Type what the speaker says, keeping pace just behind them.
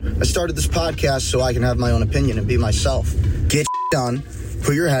I started this podcast so I can have my own opinion and be myself. Get done,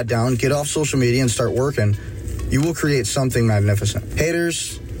 put your head down, get off social media and start working. You will create something magnificent.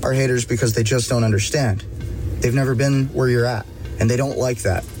 Haters are haters because they just don't understand. They've never been where you're at, and they don't like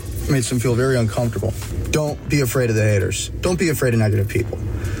that. It makes them feel very uncomfortable. Don't be afraid of the haters. Don't be afraid of negative people.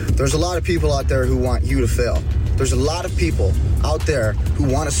 There's a lot of people out there who want you to fail. There's a lot of people out there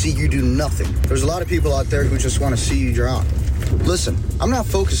who want to see you do nothing. There's a lot of people out there who just want to see you drown. Listen, I'm not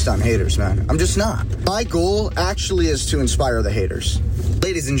focused on haters, man. I'm just not. My goal actually is to inspire the haters.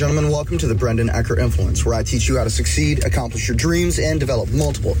 Ladies and gentlemen, welcome to the Brendan Ecker Influence, where I teach you how to succeed, accomplish your dreams, and develop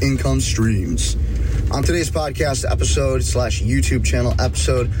multiple income streams. On today's podcast episode / YouTube channel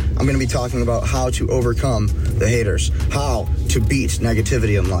episode, I'm going to be talking about how to overcome the haters, how to beat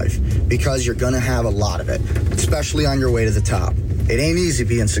negativity in life, because you're going to have a lot of it, especially on your way to the top. It ain't easy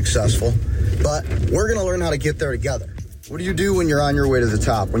being successful, but we're going to learn how to get there together. What do you do when you're on your way to the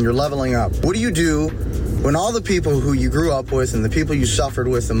top, when you're leveling up? What do you do when all the people who you grew up with and the people you suffered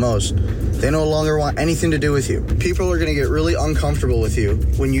with the most, they no longer want anything to do with you? People are going to get really uncomfortable with you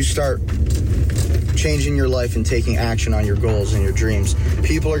when you start changing your life and taking action on your goals and your dreams.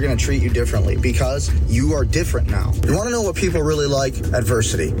 People are going to treat you differently because you are different now. You want to know what people really like?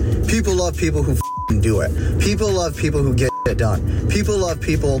 Adversity. People love people who do it. People love people who get it done. People love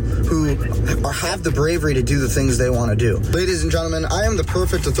people who have the bravery to do the things they want to do. Ladies and gentlemen, I am the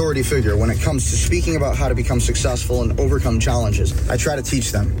perfect authority figure when it comes to speaking about how to become successful and overcome challenges. I try to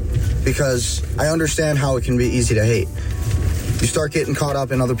teach them because I understand how it can be easy to hate. You start getting caught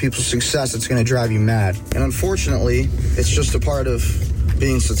up in other people's success, it's going to drive you mad. And unfortunately, it's just a part of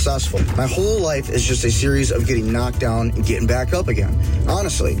being successful. My whole life is just a series of getting knocked down and getting back up again.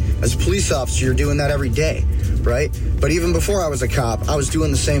 Honestly, as a police officer, you're doing that every day, right? But even before I was a cop, I was doing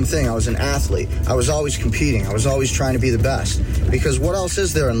the same thing. I was an athlete. I was always competing. I was always trying to be the best. Because what else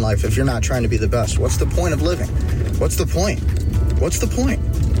is there in life if you're not trying to be the best? What's the point of living? What's the point? What's the point?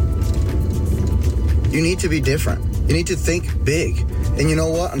 You need to be different. You need to think big. And you know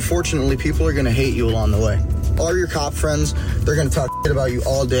what? Unfortunately, people are going to hate you along the way. All your cop friends, they're going to talk shit about you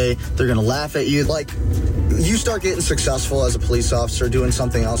all day. They're going to laugh at you. Like, you start getting successful as a police officer, doing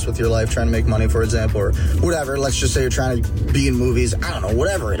something else with your life, trying to make money, for example, or whatever. Let's just say you're trying to be in movies. I don't know,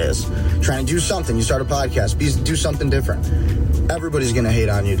 whatever it is. Trying to do something. You start a podcast. Do something different. Everybody's going to hate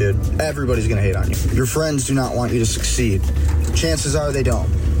on you, dude. Everybody's going to hate on you. Your friends do not want you to succeed. Chances are they don't.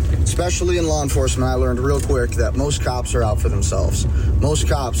 Especially in law enforcement, I learned real quick that most cops are out for themselves. Most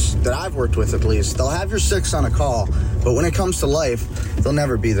cops that I've worked with, at least, they'll have your six on a call, but when it comes to life, they'll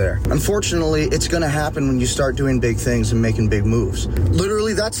never be there. Unfortunately, it's going to happen when you start doing big things and making big moves.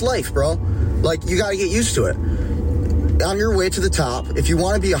 Literally, that's life, bro. Like, you got to get used to it. On your way to the top, if you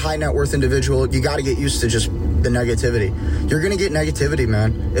want to be a high net worth individual, you got to get used to just the negativity. You're going to get negativity,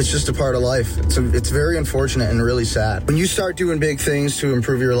 man. It's just a part of life. It's very unfortunate and really sad. When you start doing big things to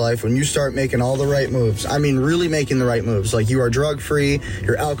improve your life, when you start making all the right moves, I mean really making the right moves, like you are drug-free,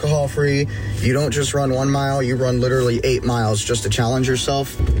 you're alcohol-free, you don't just run 1 mile, you run literally 8 miles just to challenge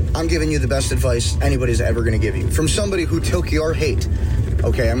yourself. I'm giving you the best advice anybody's ever going to give you. From somebody who took your hate.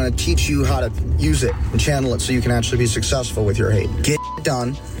 Okay, I'm going to teach you how to use it and channel it so you can actually be successful with your hate. Get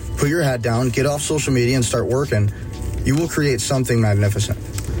done. Put your head down, get off social media and start working. You will create something magnificent.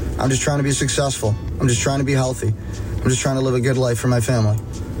 I'm just trying to be successful. I'm just trying to be healthy. I'm just trying to live a good life for my family.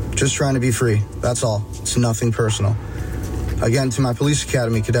 Just trying to be free. That's all. It's nothing personal. Again, to my police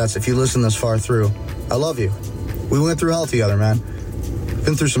academy cadets, if you listen this far through, I love you. We went through hell together, man.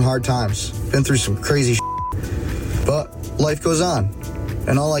 Been through some hard times. Been through some crazy shit. But life goes on.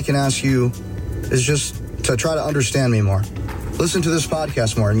 And all I can ask you is just to try to understand me more. Listen to this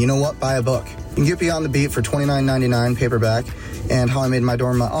podcast more, and you know what? Buy a book. You can get Beyond the Beat for $29.99 paperback, and How I Made My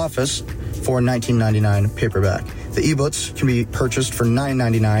Door in My Office for $19.99 paperback. The ebooks can be purchased for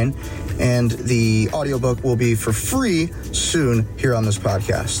 $9.99, and the audiobook will be for free soon here on this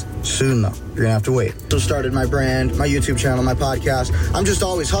podcast. Soon, though. You're going to have to wait. So started my brand, my YouTube channel, my podcast. I'm just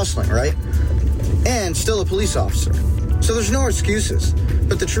always hustling, right? And still a police officer. So there's no excuses.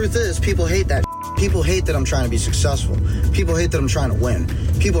 But the truth is, people hate that. People hate that I'm trying to be successful. People hate that I'm trying to win.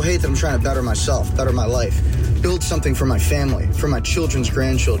 People hate that I'm trying to better myself, better my life, build something for my family, for my children's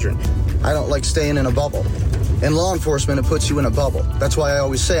grandchildren. I don't like staying in a bubble. In law enforcement, it puts you in a bubble. That's why I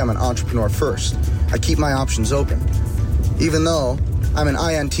always say I'm an entrepreneur first. I keep my options open. Even though I'm an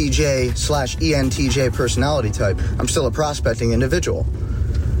INTJ/ENTJ personality type, I'm still a prospecting individual.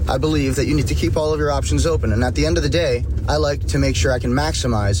 I believe that you need to keep all of your options open, and at the end of the day, I like to make sure I can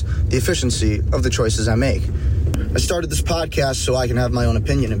maximize the efficiency of the choices I make. I started this podcast so I can have my own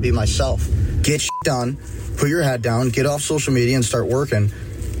opinion and be myself. Get done, put your head down, get off social media and start working.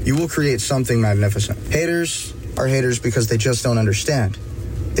 you will create something magnificent. Haters are haters because they just don't understand.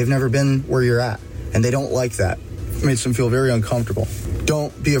 They've never been where you're at, and they don't like that. It makes them feel very uncomfortable.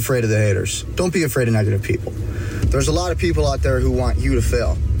 Don't be afraid of the haters. Don't be afraid of negative people. There's a lot of people out there who want you to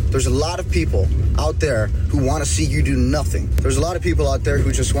fail. There's a lot of people out there who want to see you do nothing. There's a lot of people out there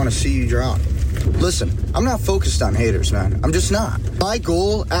who just want to see you drown. Listen, I'm not focused on haters, man. I'm just not. My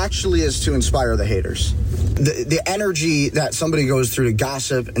goal actually is to inspire the haters. The energy that somebody goes through to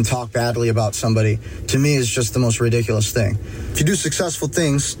gossip and talk badly about somebody, to me, is just the most ridiculous thing. If you do successful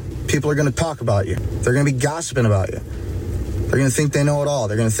things, people are going to talk about you. They're going to be gossiping about you. They're going to think they know it all.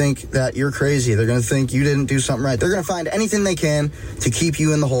 They're going to think that you're crazy. They're going to think you didn't do something right. They're going to find anything they can to keep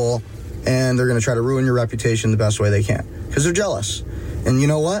you in the hole, and they're going to try to ruin your reputation the best way they can because they're jealous. And you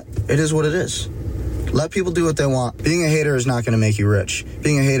know what? It is what it is. Let people do what they want. Being a hater is not going to make you rich.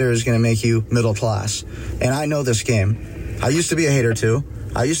 Being a hater is going to make you middle class. And I know this game. I used to be a hater too.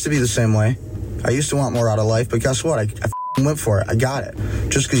 I used to be the same way. I used to want more out of life, but guess what? I went for it. I got it.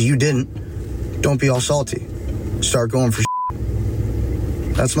 Just because you didn't, don't be all salty. Start going for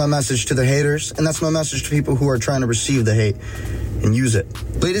That's my message to the haters, and that's my message to people who are trying to receive the hate and use it.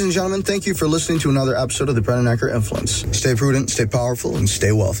 Ladies and gentlemen, thank you for listening to another episode of the Brennan Ecker Influence. Stay prudent, stay powerful, and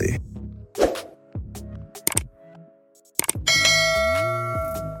stay wealthy.